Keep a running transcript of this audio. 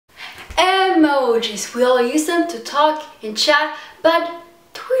emojis. We all use them to talk and chat, but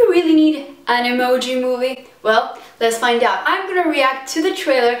do we really need an emoji movie? Well, let's find out. I'm gonna react to the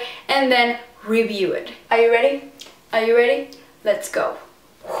trailer and then review it. Are you ready? Are you ready? Let's go.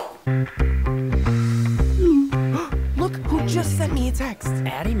 Look who just sent me a text.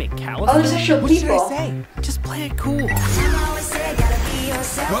 Addie McAllister? Oh, there's actual What people. should I say? Just play it cool.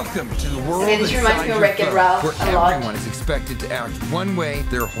 Welcome to the world Okay, this reminds me of Wreck-It Ralph where a lot. everyone is expected to act one way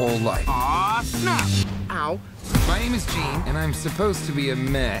their whole life. Aw, snap. Ow. My name is Gene, and I'm supposed to be a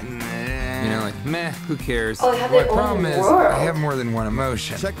meh. You know, like meh, who cares? Oh, they have My their own problem is world. I have more than one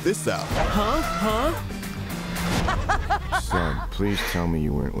emotion. Check this out. Huh? Son, please tell me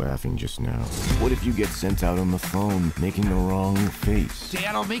you weren't laughing just now. What if you get sent out on the phone making the wrong face?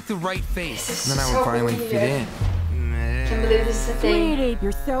 Dad, I'll make the right face. This is And then I so will finally weird. fit in. Can't believe this is a thing. Sweetie,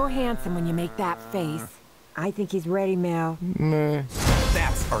 you're so handsome when you make that face. I think he's ready, Mel. Meh.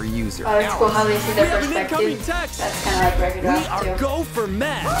 That's our user. Oh, it's cool how they see their We have an incoming perspective. text. That's kind of like Wreck-It We Ralph are too. go for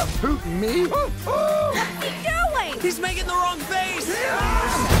men. Who, me? He's making the wrong face.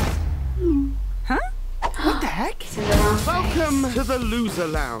 What the heck? It's in the wrong place. Welcome to the Loser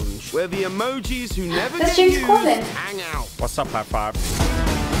Lounge, where the emojis who never That's get James used Corden. hang out. What's up, high five?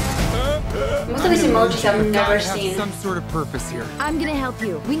 Most of these emojis I've never Gotta have seen. some sort of purpose here. I'm gonna help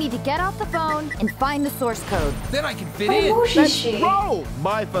you. We need to get off the phone and find the source code. Then I can fit What in. emoji is she? Roll!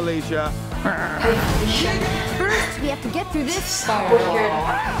 Bye, Felicia. First, we have to get through this. So weird.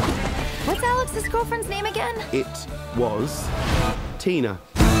 What's Alex's girlfriend's name again? It was Tina,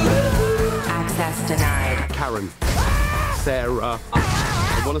 Access denied. Karen, Sarah.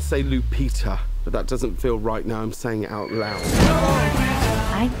 I want to say Lupita, but that doesn't feel right now I'm saying it out loud.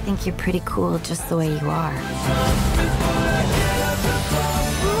 I think you're pretty cool just the way you are.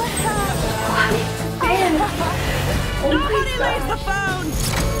 Oh Nobody my leaves the gosh. phone.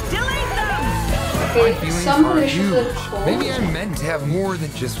 Delete them. Okay, Feelings some are relations huge. look cool. Maybe I'm meant to have more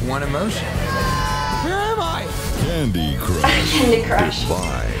than just one emotion. Where am I? Candy Crush. Candy Crush.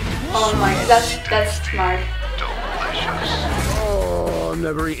 Goodbye. Oh my god, that's smart. Oh, I'm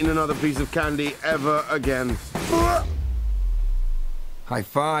never eating another piece of candy ever again. High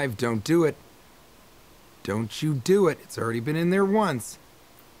five, don't do it. Don't you do it. It's already been in there once.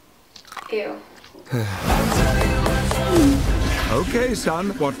 Ew. Okay, son,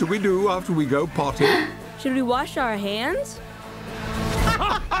 what do we do after we go potty? Should we wash our hands?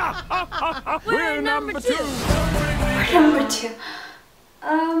 We're number two. Number 2.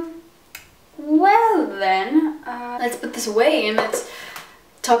 Well then, let's put this away and let's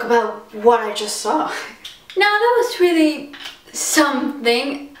talk about what I just saw. Now that was really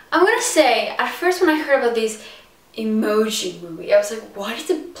something. I'm gonna say, at first when I heard about this emoji movie, I was like, what is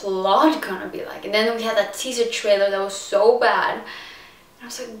the plot gonna be like? And then we had that teaser trailer that was so bad. And I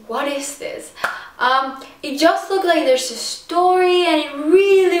was like, what is this? It just looked like there's a story and it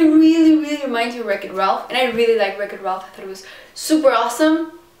really reminds me of Wreck-It Ralph. And I really like Wreck-It Ralph. I thought it was super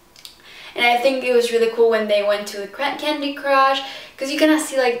awesome. And I think it was really cool when they went to the Candy Crush, because you kind of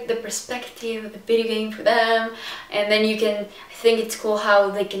see like the perspective of the video game for them, and then you can, I think it's cool how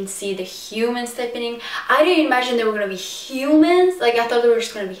they can see the humans typing in. I didn't imagine they were gonna be humans, like I thought they were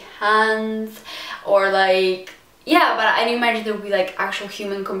just gonna be hands, or like, yeah, but I didn't imagine there would be like actual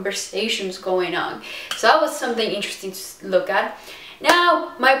human conversations going on. So that was something interesting to look at.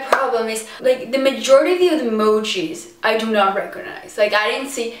 Now, my problem is, like, the majority of the emojis I do not recognize. Like, I didn't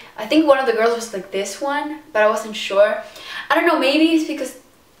see, I think one of the girls was like this one, but I wasn't sure. I don't know, maybe it's because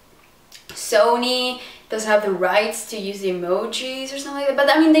Sony doesn't have the rights to use the emojis or something like that.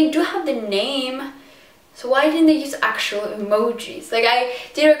 But I mean, they do have the name. So why didn't they use actual emojis? Like, I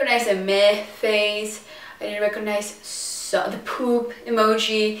did recognize the meh face. I did recognize the poop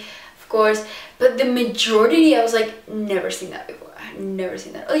emoji, of course. But the majority, I was like, never seen that before. I've never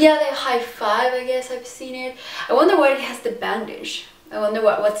seen that. Oh yeah, the high five, I guess I've seen it. I wonder why it has the bandage. I wonder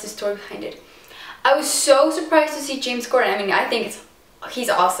what's the story behind it. I was so surprised to see James Corden. I mean, I think he's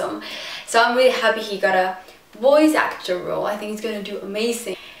awesome. So I'm really happy he got a voice actor role. I think he's gonna do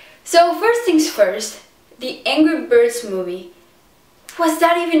amazing. So first things first, the Angry Birds movie. Was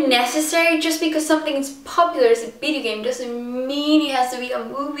that even necessary? Just because something is popular as a video game doesn't mean it has to be a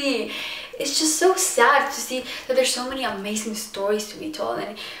movie. It's just so sad to see that there's so many amazing stories to be told,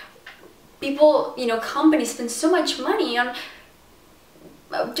 and people, you know, companies spend so much money on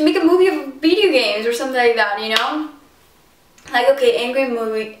to make a movie of video games or something like that, you know? Like, okay,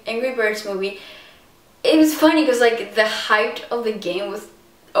 Angry Birds movie. It was funny because like the hype of the game was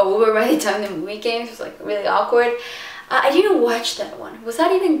over by the time the movie came. It was like really awkward. I didn't watch that one. Was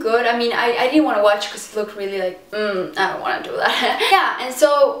that even good? I mean, I didn't want to watch because it looked really like, I don't want to do that. Yeah, and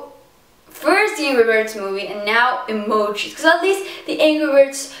so first the Angry Birds movie and now emojis, because at least the Angry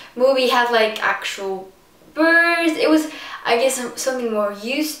Birds movie had like actual birds. It was, I guess, something more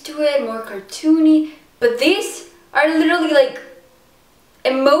used to it, more cartoony, but these are literally like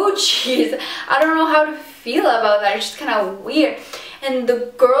emojis. I don't know how to feel about that. It's just kind of weird. And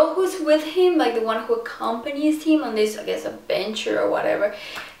the girl who's with him, like the one who accompanies him on this, I guess, adventure or whatever,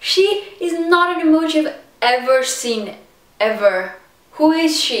 she is not an emoji I've ever seen, ever. Who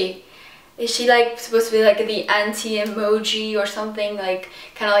is she? Is she like supposed to be like the anti-emoji or something, like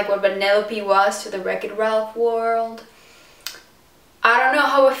kind of like what Vanellope was to the Wreck-It Ralph world? I don't know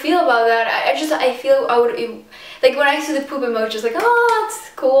how I feel about that. I feel I would, like when I see the poop emoji, it's like, oh,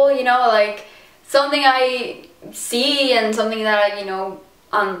 it's cool, you know, like something I see and something that I, you know,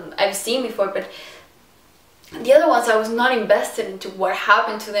 I've seen before. But the other ones, I was not invested into what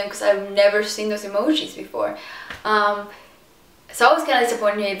happened to them because I've never seen those emojis before. So I was kind of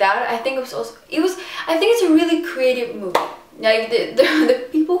disappointed in that. I think it was I think it's a really creative movie. Like the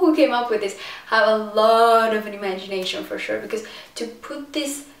people who came up with this have a lot of an imagination for sure, because to put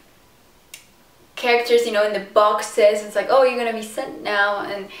these characters, you know, in the boxes, it's like, oh, you're gonna be sent now,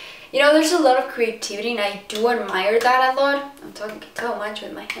 and you know, there's a lot of creativity, and I do admire that a lot. I'm talking so much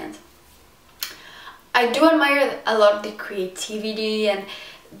with my hands. I do admire a lot of the creativity and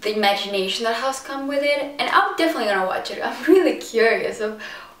the imagination that has come with it, and I'm definitely gonna watch it. I'm really curious of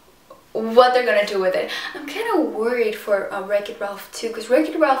what they're gonna do with it. I'm kind of worried for Wreck-It Ralph 2, because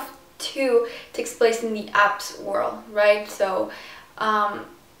Wreck-It Ralph 2 takes place in the apps world, right? So I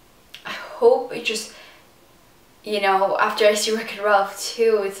hope it just, you know, after I see Wreck-It Ralph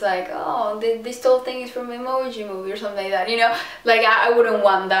 2, it's like, oh, this whole thing is from Emoji movie or something like that, you know? Like, I wouldn't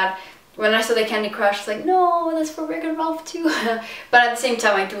want that. When I saw the Candy Crush, it's like, no, that's for Wreck-It Ralph 2. But at the same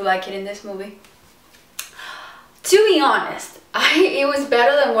time, I do like it in this movie. To be honest, it was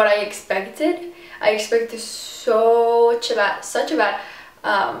better than what I expected. I expected such a bad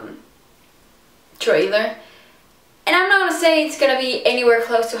trailer. And I'm not gonna say it's gonna be anywhere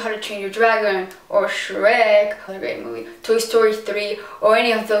close to How to Train Your Dragon or Shrek, another great movie, Toy Story 3, or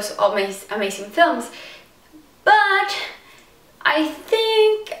any of those amazing films. But I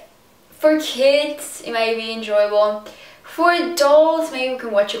think for kids it might be enjoyable. For adults, maybe we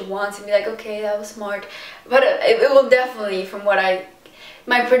can watch it once and be like, okay, that was smart. But it will definitely, from what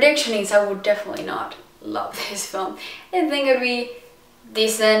my prediction is, I would definitely not love this film. I think it would be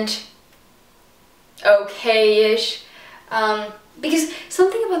decent, okay-ish. Because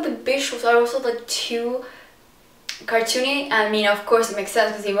something about the visuals are also like too cartoony. I mean, of course it makes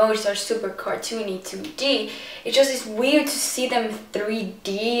sense because the emojis are super cartoony 2D. It just is weird to see them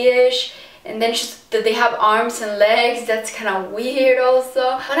 3D-ish. And then just that they have arms and legs, that's kind of weird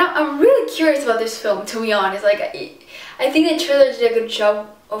also. But I'm really curious about this film, to be honest. Like, I think the trailer did a good job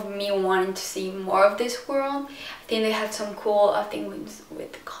of me wanting to see more of this world. I think they had some cool things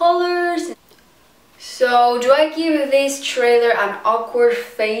with colors. So, do I give this trailer an awkward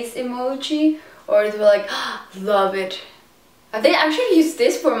face emoji? Or do I like, love it? I think I should use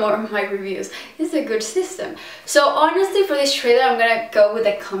this for more of my reviews. This is a good system. So honestly, for this trailer, I'm gonna go with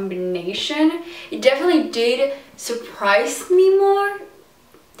a combination. It definitely did surprise me more.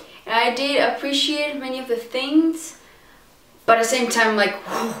 And I did appreciate many of the things. But at the same time, like,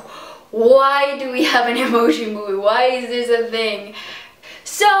 why do we have an emoji movie? Why is this a thing?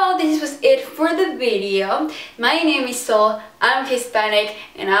 So this was it for the video. My name is Sol, I'm Hispanic,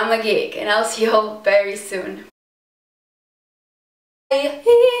 and I'm a geek. And I'll see you all very soon.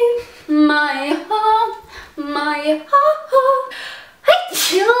 My heart, I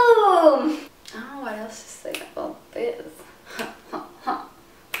don't know what else to say about this.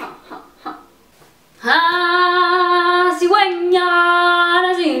 Cigüeña,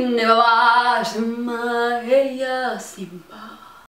 ella Simba.